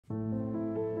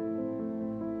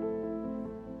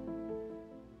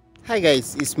Hi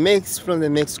guys, it's Mex from the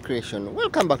Mex Creation.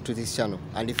 Welcome back to this channel,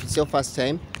 and if it's your first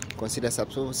time, consider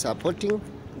supporting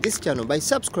this channel by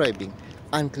subscribing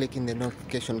and clicking the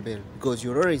notification bell, because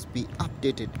you'll always be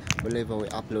updated whenever we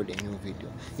upload a new video.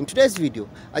 In today's video,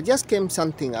 I just came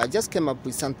up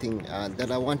with something that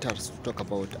I want us to talk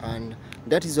about, and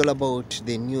that is all about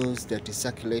the news that is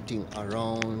circulating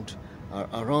around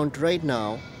right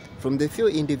now from the few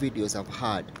individuals I've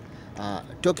heard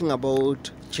talking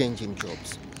about changing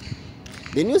jobs.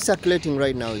 The news circulating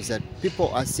right now is that people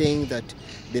are saying that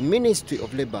the Ministry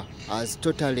of Labor has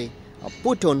totally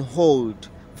put on hold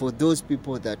for those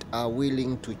people that are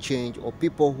willing to change, or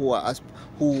people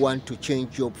who want to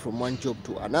change job from one job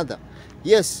to another.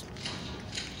 Yes,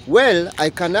 well, I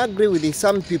can agree with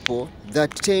some people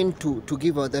that tend to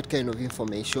give out that kind of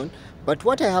information, but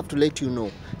what I have to let you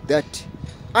know, that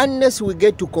unless we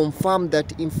get to confirm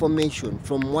that information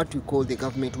from what we call the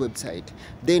government website,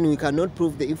 then we cannot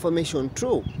prove the information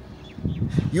true.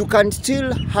 You can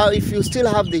still have, if you still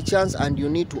have the chance and you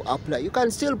need to apply, you can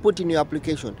still put in your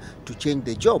application to change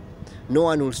the job. No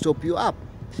one will stop you up.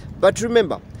 But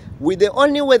remember, the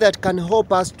only way that can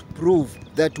help us to prove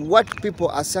that what people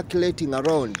are circulating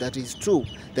around that is true,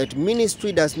 that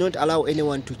ministry does not allow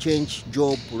anyone to change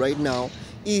job right now,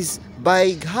 is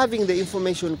by having the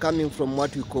information coming from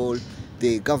what we call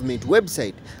the government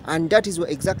website. And that is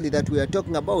exactly that we are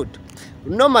talking about.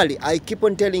 Normally, I keep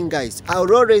on telling guys,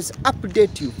 I'll always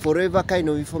update you for every kind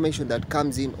of information that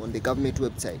comes in on the government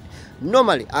website.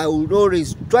 Normally, I will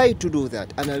always try to do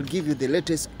that, and I'll give you the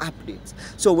latest updates.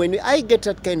 So when I get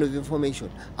that kind of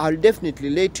information, I'll definitely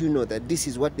let you know that this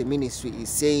is what the ministry is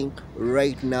saying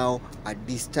right now at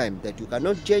this time, that you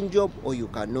cannot change job or you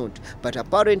cannot. But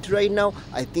apparently right now,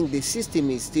 I think the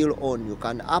system is still on. You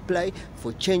can apply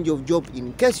for change of job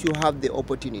in case you have the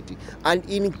opportunity, and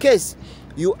in case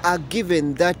you are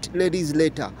given that ladies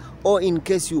letter, or in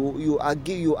case you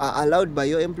are allowed by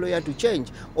your employer to change,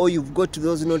 or you've got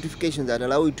those notifications that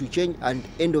allow you to change and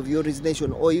end of your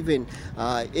resignation, or even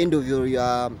end of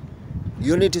your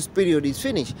notice period is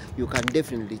finished, you can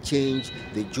definitely change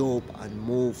the job and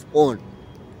move on.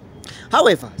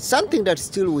 However, something that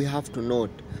still we have to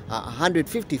note,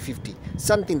 150-50,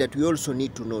 something that we also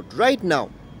need to note right now,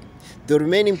 the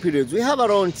remaining periods, we have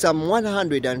around some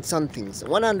 100 and something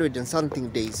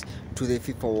days to the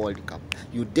FIFA World Cup.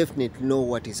 You definitely know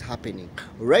what is happening.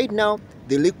 Right now,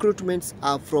 the recruitments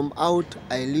are from out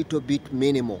a little bit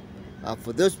minimal.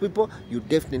 For those people, you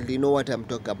definitely know what I'm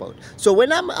talking about. So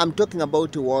when I'm talking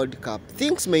about the World Cup,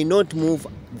 things may not move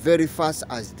very fast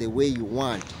as the way you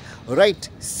want. Right,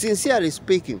 sincerely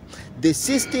speaking, the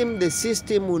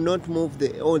system will not move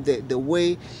the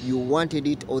way you wanted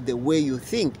it, or the way you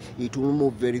think it will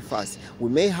move very fast.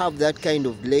 We may have that kind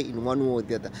of delay in one way or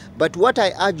the other. But what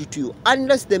I urge to you,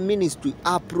 unless the ministry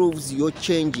approves your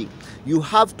changing, you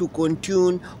have to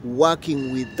continue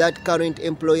working with that current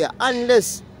employer,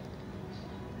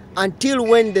 until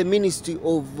when the Ministry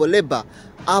of Labor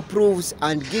approves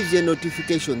and gives a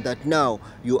notification that now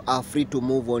you are free to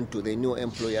move on to the new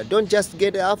employer. Don't just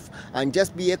get off and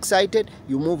just be excited.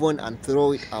 You move on and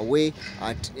throw it away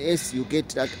at least you get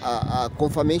that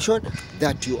confirmation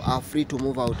that you are free to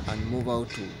move out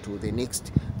to the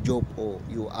next job, or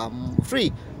you are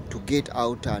free to get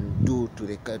out and do to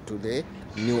the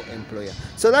new employer.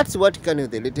 So that's what kind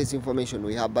of the latest information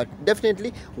we have. But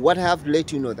definitely what I have to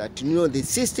let you know, that the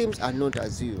systems are not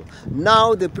as usual.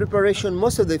 Now the preparation,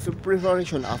 most of the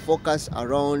preparation are focused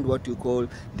around what you call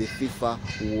the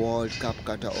FIFA World Cup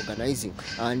Qatar organizing,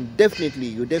 and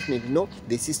you definitely know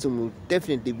the system will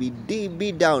definitely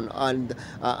be down and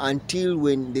until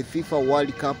when the FIFA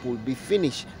World Cup will be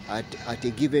finished at a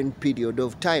given period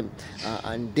of time,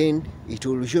 and then it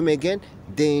will resume again.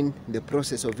 Then the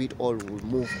process of it all will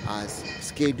move as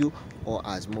scheduled or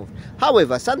as moved.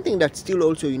 However, something that still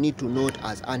also you need to note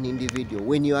as an individual,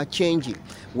 when you are changing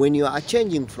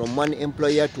from one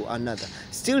employer to another,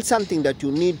 still something that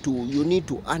you need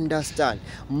to understand.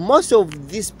 Most of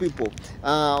these people,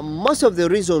 most of the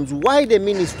reasons why the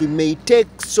ministry may take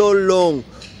so long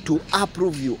to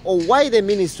approve you, or why the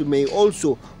ministry may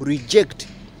also reject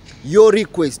your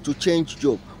request to change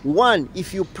job. One,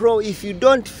 if you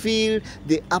don't fill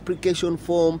the application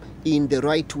form in the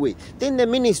right way, then the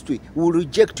ministry will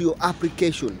reject your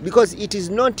application, because it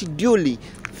is not duly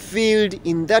filled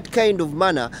in that kind of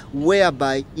manner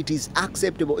whereby it is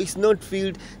acceptable. It's not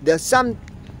filled. There's some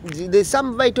there's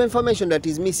some vital information that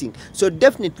is missing. So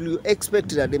definitely you expect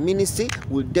that the ministry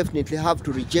will definitely have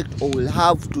to reject or will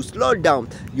have to slow down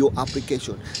your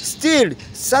application. Still,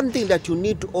 something that you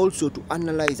need to also to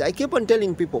analyze. I keep on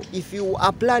telling people, if you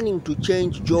are planning to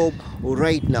change job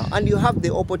right now and you have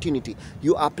the opportunity,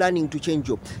 you are planning to change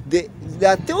job, there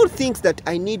are two things that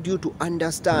I need you to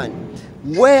understand.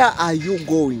 Where are you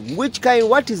going?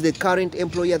 What is the current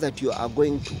employer that you are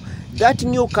going to? That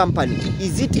new company,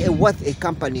 is it worth a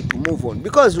company to move on?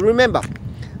 Because remember,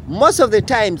 most of the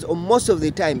times,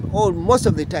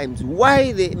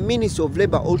 why the Ministry of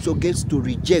Labor also gets to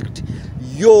reject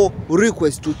your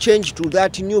request to change to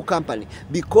that new company,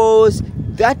 because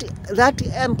that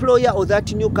employer or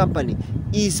that new company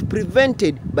is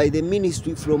prevented by the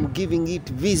ministry from giving it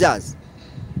visas.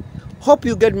 Hope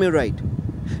you get me right.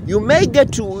 You may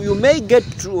get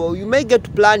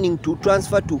planning to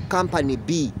transfer to company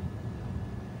B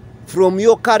from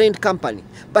your current company,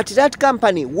 but that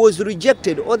company was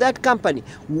rejected, or that company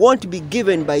won't be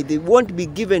given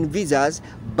visas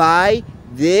by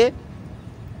the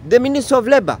Ministry of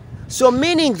Labor. So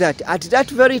meaning that at that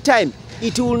very time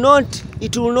it will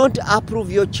not approve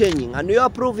your changing, and your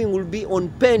approving will be on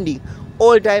pending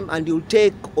all time, and it will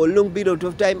take a long period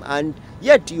of time, and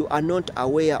yet you are not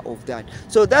aware of that.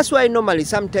 So that's why normally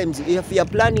sometimes if you are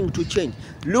planning to change,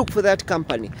 look for that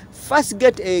company. First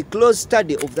get a close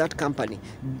study of that company.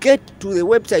 Get to the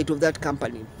website of that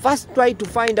company. First try to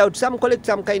find out, collect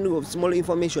some kind of small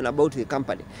information about the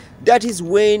company. That is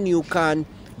when you can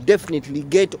definitely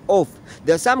get off.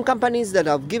 There are some companies that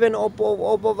have given up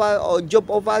or job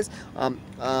offers,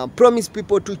 promised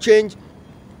people to change,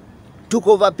 took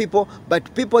over people,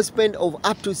 but people spend of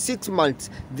up to 6 months,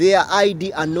 their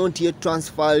ID are not yet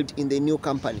transferred in the new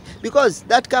company, because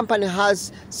that company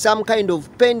has some kind of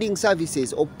pending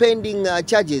services or pending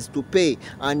charges to pay,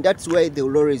 and that's why they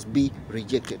will always be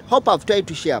rejected. Hope I've tried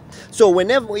to share. So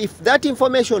if that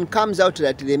information comes out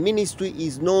that the ministry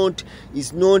is not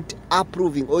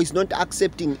approving or is not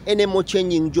accepting any more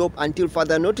changing job until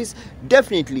further notice,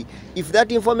 definitely, if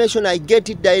that information I get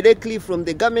it directly from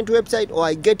the government website or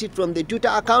I get it from the Twitter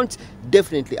accounts,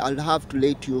 definitely I'll have to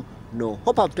let you know.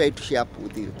 Hope I've tried to share up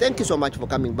with you. Thank you so much for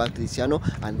coming back to this channel,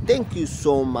 and thank you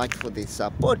so much for the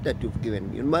support that you've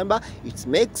given me. Remember, it's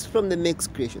Mex from the Mex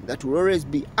Creation that will always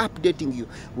be updating you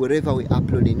wherever we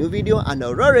upload a new video, and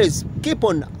I'll always keep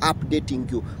on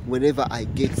updating you whenever I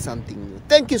get something new.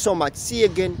 Thank you so much. See you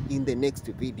again in the next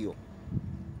video.